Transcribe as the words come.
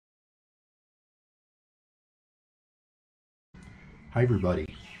Hi everybody,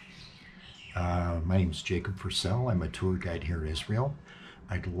 my name is Jacob Purcell. I'm a tour guide here in Israel.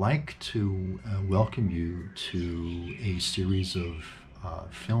 I'd like to welcome you to a series of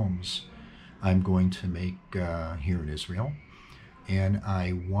films I'm going to make here in Israel. And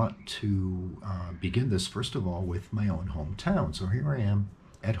I want to begin this first of all with my own hometown. So here I am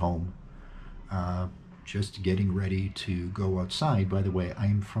at home, just getting ready to go outside. By the way,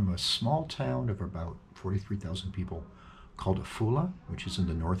 I'm from a small town of about 43,000 people called Afula, which is in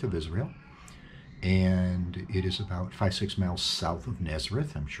the north of Israel. And it is about 5-6 miles south of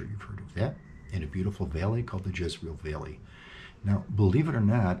Nazareth. I'm sure you've heard of that, in a beautiful valley called the Jezreel Valley. Now, believe it or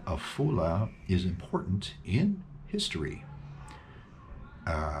not, Afula is important in history.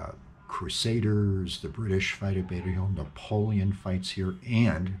 Crusaders, the British fight at Battle, Napoleon fights here,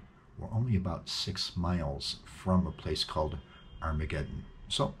 and we're only about 6 miles from a place called Armageddon.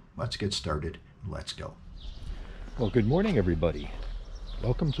 So let's get started. Let's go. Well, good morning, everybody.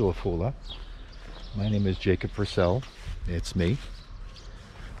 Welcome to Afula. My name is Jacob Purcell. It's me.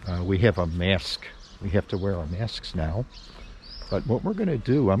 We have a mask. We have to wear our masks now. But what we're going to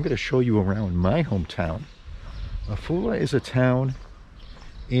do, I'm going to show you around my hometown. Afula is a town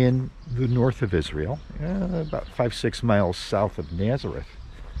in the north of Israel, about 5-6 miles south of Nazareth.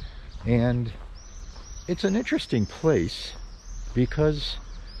 And it's an interesting place because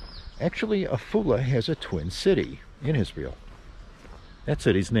actually Afula has a twin city in Israel. That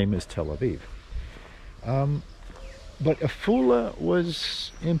city's name is Tel Aviv. But Afula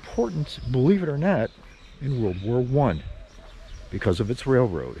was important, believe it or not, in World War I because of its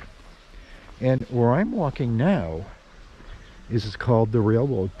railroad. And where I'm walking now is called the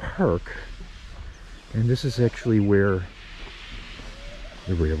Railroad Park, and this is actually where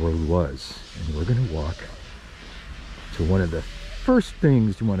the railroad was. And we're going to walk to one of the first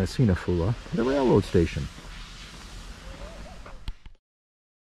things you want to see in Afula, the railroad station.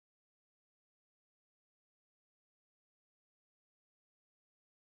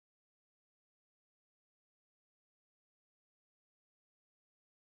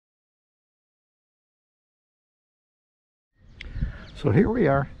 So here we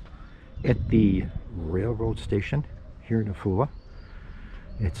are at the railroad station here in Afula.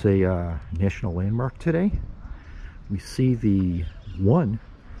 It's a national landmark today. We see the one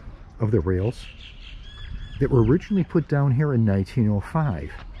of the rails that were originally put down here in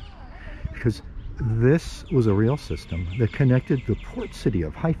 1905, because this was a rail system that connected the port city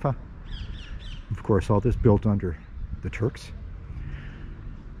of Haifa. Of course, all this built under the Turks,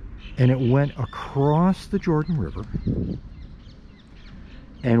 and it went across the Jordan River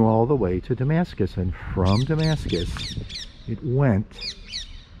and all the way to Damascus, and from Damascus it went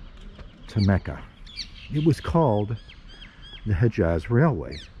to Mecca. It was called the Hejaz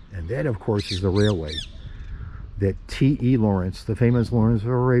Railway, and that of course is the railway that T.E. Lawrence, the famous Lawrence of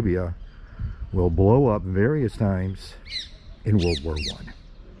Arabia, will blow up various times in World War I.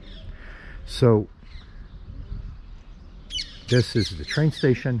 So this is the train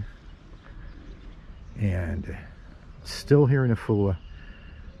station, and still here in Afula.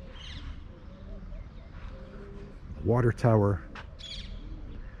 Water tower.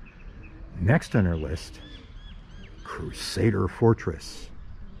 Next on our list, Crusader Fortress.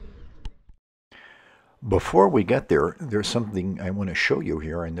 Before we get there, there's something I want to show you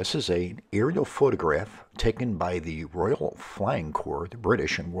here, and this is an aerial photograph taken by the Royal Flying Corps, the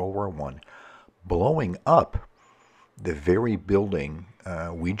British, in World War I, blowing up the very building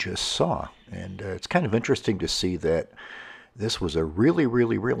we just saw. And it's kind of interesting to see that this was a really,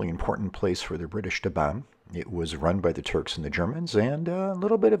 really, really important place for the British to bomb. It was run by the Turks and the Germans, and a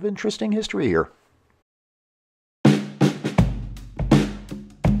little bit of interesting history here.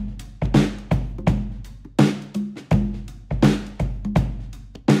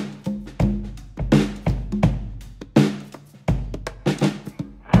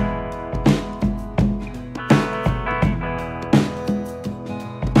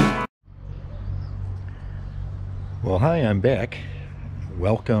 Well, hi, I'm back.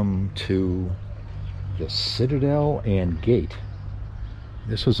 Welcome to the Citadel and Gate.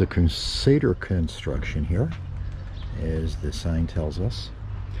 This was a Crusader construction here, as the sign tells us.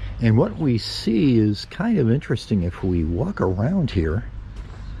 And what we see is kind of interesting. If we walk around here,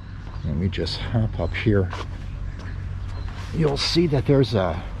 let me just hop up here, you'll see that there's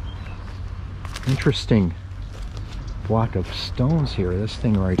a interesting block of stones here, this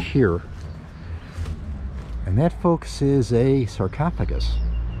thing right here. And that, folks, is a sarcophagus.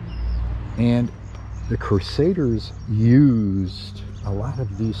 And the Crusaders used a lot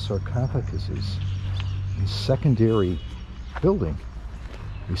of these sarcophaguses in secondary building.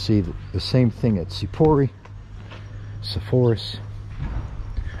 You see the same thing at Sepphoris,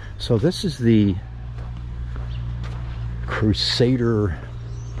 So this is the Crusader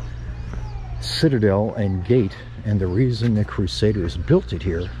citadel and gate, and the reason the Crusaders built it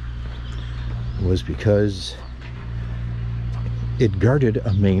here was because it guarded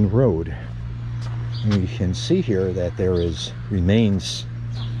a main road. And you can see here that there is remains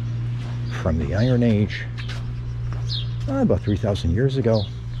from the Iron Age, about 3,000 years ago.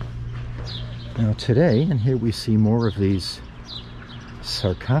 Now today, and here we see more of these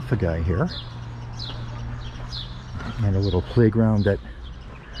sarcophagi here, and a little playground that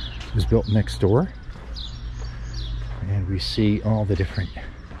was built next door, and we see all the different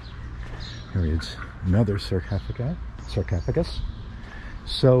periods. Another sarcophagus.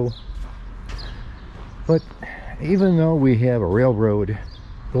 So, but even though we have a railroad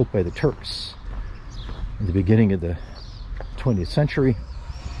built by the Turks in the beginning of the 20th century,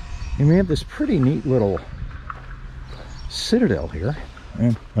 and we have this pretty neat little citadel here,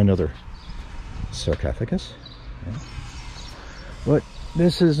 and another sarcophagus. Yeah. But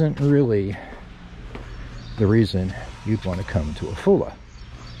this isn't really the reason you'd want to come to Afula,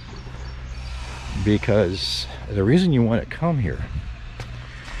 because the reason you want to come here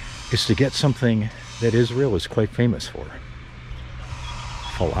is to get something that Israel is quite famous for: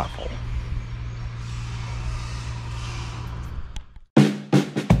 falafel.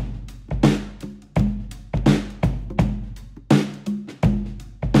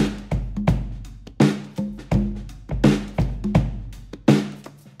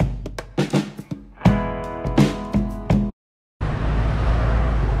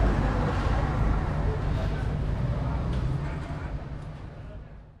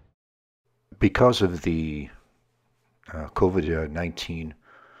 Because of the COVID-19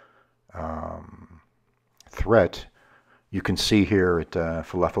 threat, you can see here at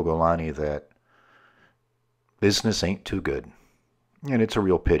Falafel Golani that business ain't too good. And it's a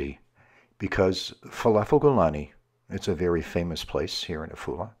real pity, because Falafel Golani, it's a very famous place here in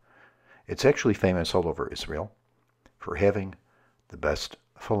Afula. It's actually famous all over Israel for having the best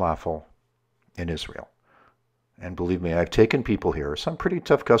falafel in Israel. And believe me, I've taken people here, some pretty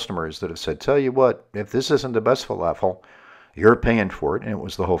tough customers, that have said, tell you what, if this isn't the best falafel, you're paying for it. And it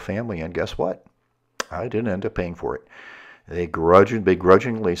was the whole family. And guess what? I didn't end up paying for it. They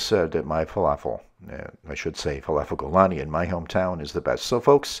begrudgingly said that my falafel, I should say Falafel Golani in my hometown, is the best. So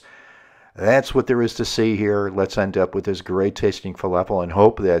folks, that's what there is to see here. Let's end up with this great tasting falafel and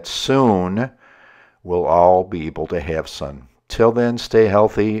hope that soon we'll all be able to have some. Till then, stay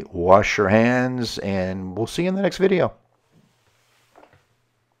healthy, wash your hands, and we'll see you in the next video.